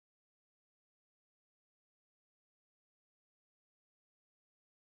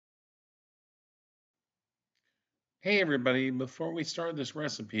Hey everybody, before we start this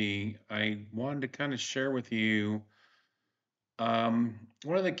recipe, I wanted to kind of share with you one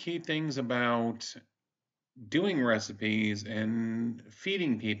of the key things about doing recipes and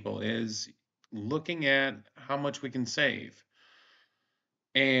feeding people is looking at how much we can save.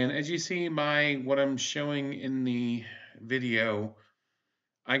 And as you see by what I'm showing in the video,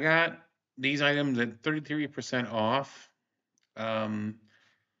 I got these items at 33% off. Um,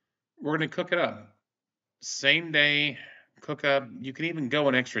 we're going to cook it up. Same day, cook up. You can even go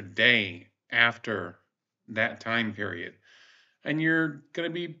an extra day after that time period, and you're going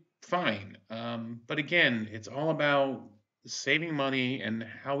to be fine. But again, it's all about saving money and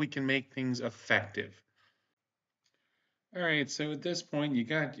how we can make things effective. All right, so at this point,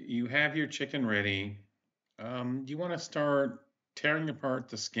 you have your chicken ready. You want to start tearing apart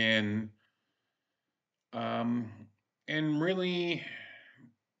the skin, um, and really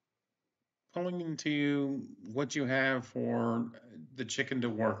pulling into what you have for the chicken to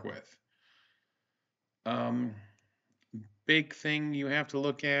work with. Um, Big thing you have to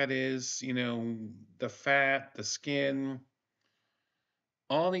look at is, the fat, the skin,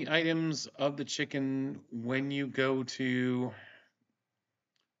 all the items of the chicken when you go to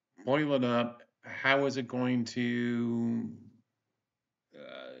boil it up. How is it going to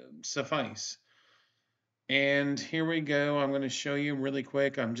suffice? And here we go. I'm going to show you really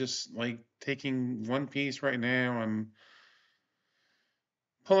quick. I'm just like taking one piece right now. I'm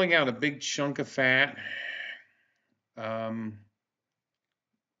pulling out a big chunk of fat. Um,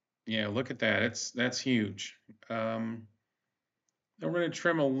 yeah, look at that. That's huge. Um, Then we're going to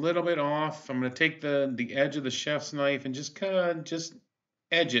trim a little bit off. I'm going to take the edge of the chef's knife and just kind of just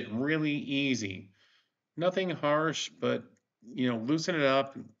edge it really easy. Nothing harsh, but loosen it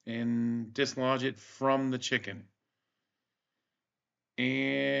up and dislodge it from the chicken.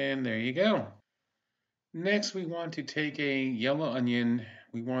 And there you go. Next, we want to take a yellow onion.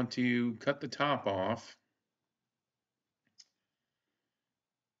 We want to cut the top off.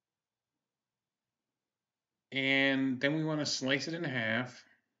 And then we want to slice it in half.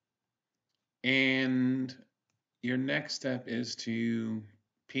 And your next step is to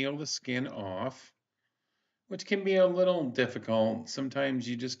peel the skin off, which can be a little difficult. Sometimes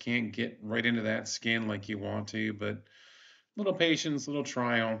you just can't get right into that skin like you want to, but little patience, little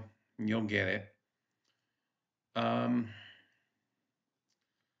trial, and you'll get it. Um,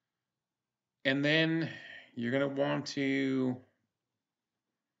 and then you're going to want to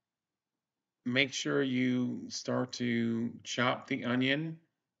make sure you start to chop the onion.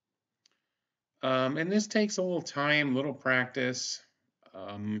 And this takes a little time, little practice.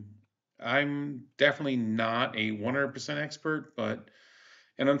 Um, I'm definitely not a 100% expert,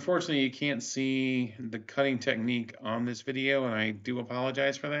 and unfortunately, you can't see the cutting technique on this video, and I do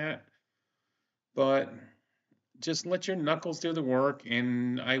apologize for that. But just let your knuckles do the work,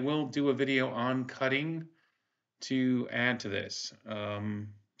 and I will do a video on cutting to add to this.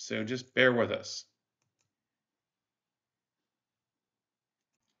 So just bear with us.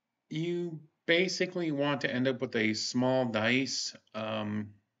 You basically want to end up with a small dice.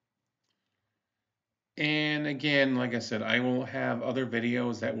 And again, like I said, I will have other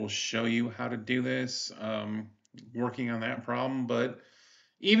videos that will show you how to do this, working on that problem. But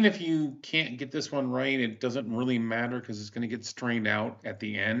even if you can't get this one right, it doesn't really matter because it's going to get strained out at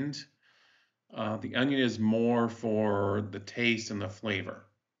the end. The onion is more for the taste and the flavor.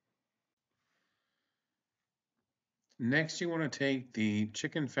 Next, you want to take the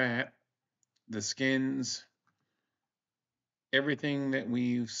chicken fat, the skins, everything that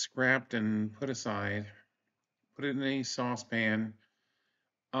we've scrapped and put aside, put it in a saucepan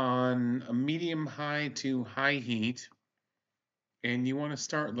on a medium high to high heat, and you want to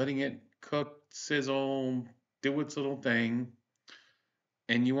start letting it cook, sizzle, do its little thing.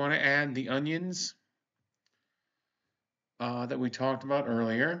 And you want to add the onions that we talked about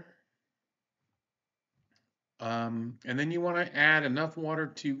earlier. And then you want to add enough water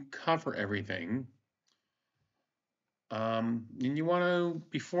to cover everything. And you want to,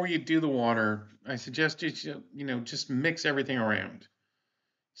 before you do the water, I suggest just mix everything around.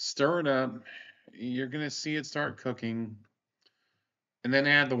 Stir it up. You're going to see it start cooking. And then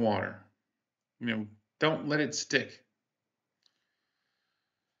add the water. Don't let it stick.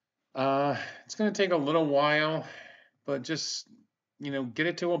 It's going to take a little while, but just, get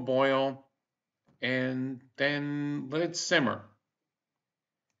it to a boil and then let it simmer.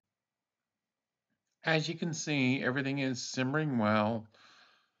 As you can see, everything is simmering well.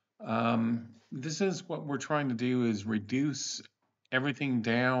 This is what we're trying to do is reduce everything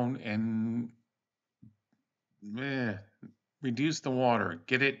down and reduce the water,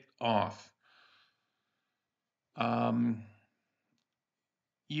 get it off. Um,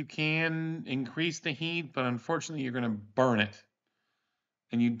 you can increase the heat, but unfortunately, you're going to burn it.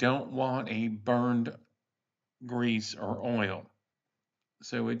 And you don't want a burned grease or oil.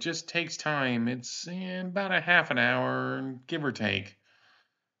 So it just takes time. It's about a half an hour, give or take,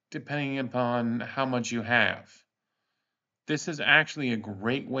 depending upon how much you have. This is actually a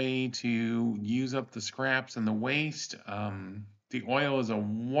great way to use up the scraps and the waste. The oil is a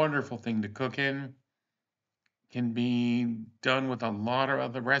wonderful thing to cook in. Can be done with a lot of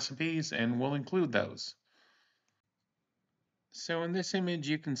other recipes, and we'll include those. So in this image,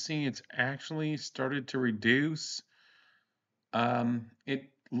 you can see it's actually started to reduce. It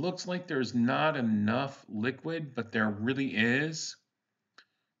looks like there's not enough liquid, but there really is.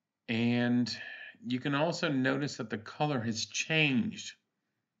 And you can also notice that the color has changed.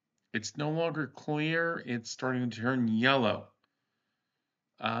 It's no longer clear, it's starting to turn yellow,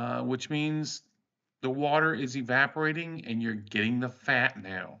 which means the water is evaporating and you're getting the fat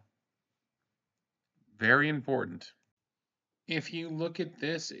now. Very important. If you look at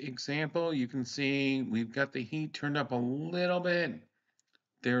this example, you can see we've got the heat turned up a little bit.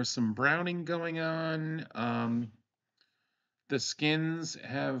 There's some browning going on. The skins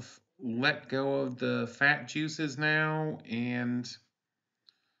have let go of the fat juices now, and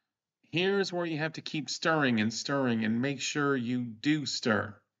here's where you have to keep stirring and stirring and make sure you do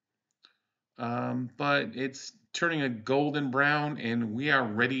stir. But it's turning a golden brown, and we are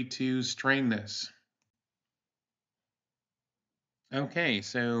ready to strain this. Okay,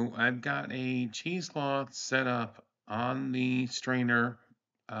 so I've got a cheesecloth set up on the strainer.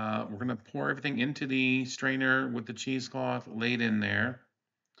 We're going to pour everything into the strainer with the cheesecloth laid in there.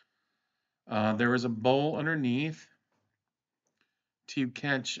 There is a bowl underneath to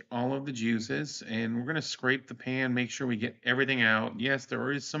catch all of the juices, and we're going to scrape the pan, make sure we get everything out. Yes,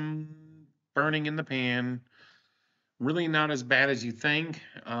 there is some burning in the pan. Really not as bad as you think.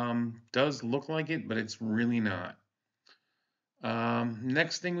 Does look like it, but it's really not.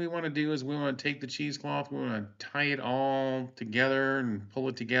 Next thing we want to do is we want to take the cheesecloth, we want to tie it all together and pull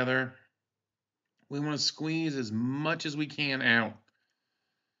it together. We want to squeeze as much as we can out.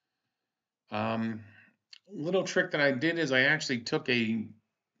 Little trick that I did is I actually took a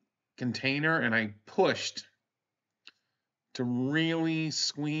container and I pushed to really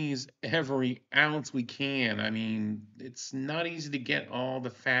squeeze every ounce we can. I mean, it's not easy to get all the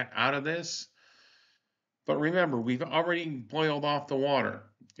fat out of this, but remember, we've already boiled off the water.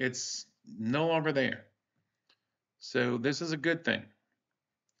 It's no longer there. So this is a good thing.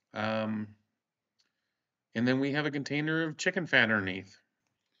 Um, and then we have a container of chicken fat underneath.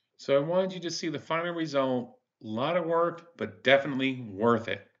 So I wanted you to see the final result. A lot of work, but definitely worth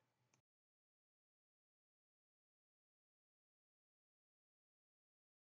it.